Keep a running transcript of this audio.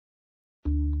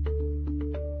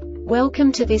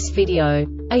Welcome to this video.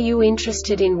 Are you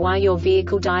interested in why your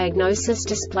vehicle diagnosis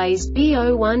displays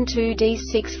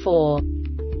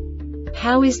B012D-64?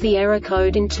 How is the error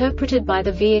code interpreted by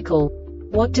the vehicle?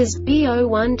 What does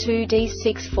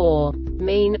B012D-64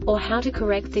 mean, or how to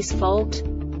correct this fault?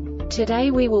 Today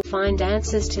we will find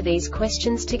answers to these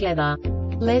questions together.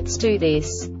 Let's do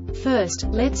this. First,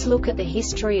 let's look at the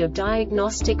history of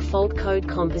diagnostic fault code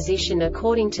composition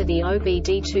according to the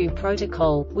OBD2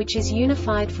 protocol, which is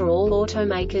unified for all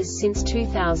automakers since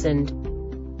 2000.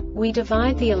 We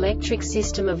divide the electric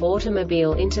system of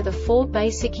automobile into the four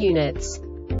basic units: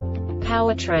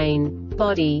 powertrain,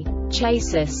 body,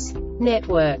 chassis,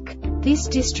 network. This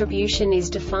distribution is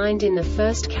defined in the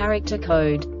first character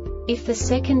code. If the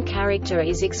second character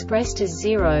is expressed as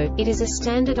 0, it is a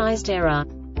standardized error.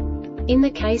 In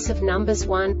the case of numbers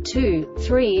 1, 2,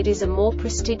 3, it is a more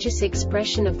prestigious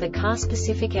expression of the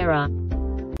car-specific error.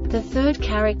 The third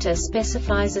character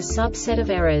specifies a subset of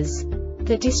errors.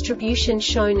 The distribution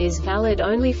shown is valid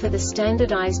only for the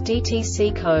standardized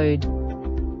DTC code.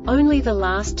 Only the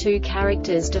last two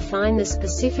characters define the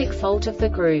specific fault of the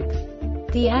group.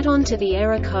 The add-on to the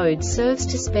error code serves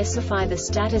to specify the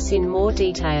status in more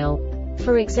detail.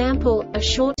 For example, a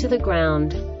short to the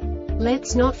ground.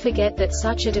 Let's not forget that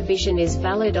such a division is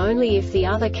valid only if the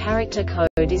other character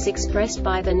code is expressed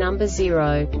by the number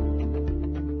 0.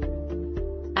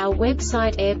 Our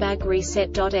website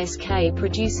airbagreset.sk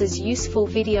produces useful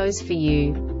videos for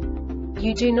you.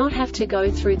 You do not have to go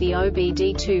through the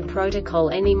OBD2 protocol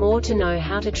anymore to know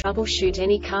how to troubleshoot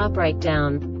any car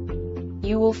breakdown.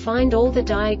 You will find all the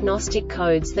diagnostic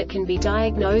codes that can be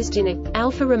diagnosed in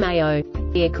Alfa-Romeo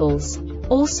vehicles.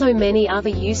 Also many other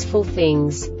useful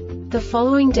things. The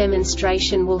following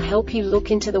demonstration will help you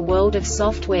look into the world of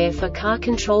software for car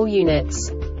control units.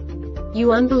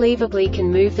 You unbelievably can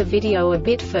move the video a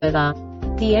bit further.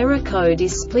 The error code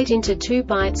is split into 2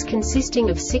 bytes consisting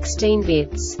of 16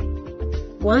 bits.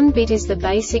 1 bit is the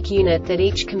basic unit that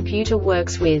each computer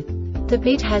works with. The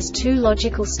bit has 2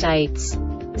 logical states: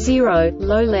 0,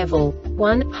 low level,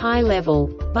 1, high level.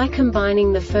 By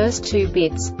combining the first 2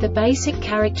 bits, the basic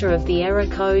character of the error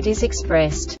code is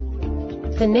expressed.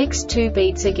 The next 2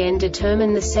 beats again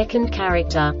determine the second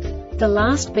character. The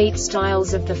last beat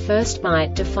styles of the first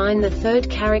byte define the third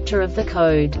character of the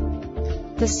code.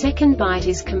 The second byte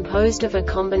is composed of a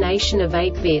combination of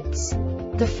 8 bits.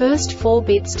 The first 4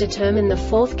 bits determine the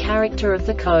fourth character of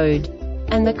the code.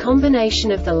 And the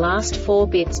combination of the last 4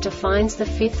 bits defines the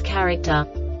fifth character.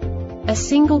 A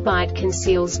single byte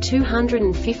conceals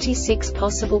 256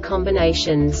 possible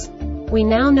combinations. We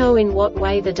now know in what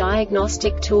way the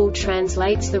diagnostic tool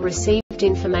translates the received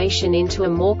information into a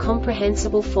more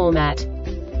comprehensible format.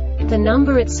 The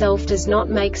number itself does not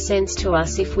make sense to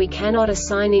us if we cannot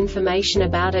assign information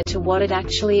about it to what it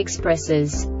actually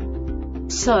expresses.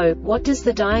 So, what does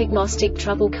the Diagnostic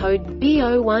Trouble Code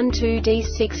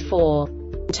B012D-64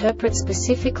 interpret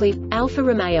specifically for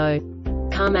Alfa-Romeo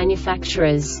car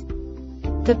manufacturers?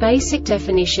 The basic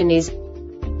definition is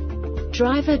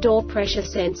driver door pressure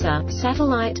sensor,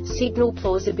 satellite, signal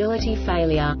plausibility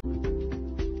failure.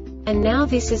 And now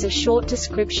this is a short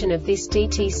description of this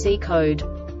DTC code.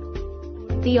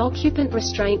 The Occupant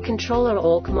Restraint Controller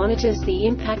ORC monitors the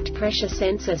impact pressure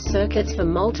sensor circuits for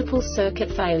multiple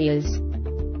circuit failures.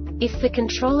 If the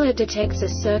controller detects a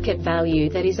circuit value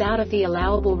that is out of the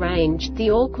allowable range,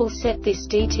 the ORC will set this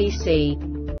DTC.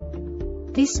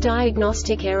 This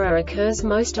diagnostic error occurs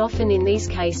most often in these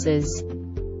cases.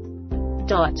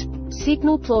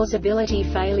 Signal plausibility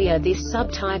failure. This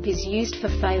subtype is used for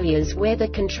failures where the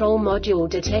control module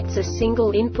detects a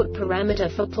single input parameter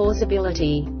for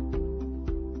plausibility.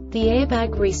 The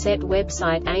Airbag Reset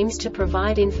website aims to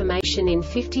provide information in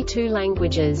 52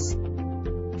 languages.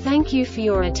 Thank you for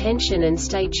your attention and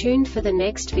stay tuned for the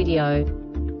next video.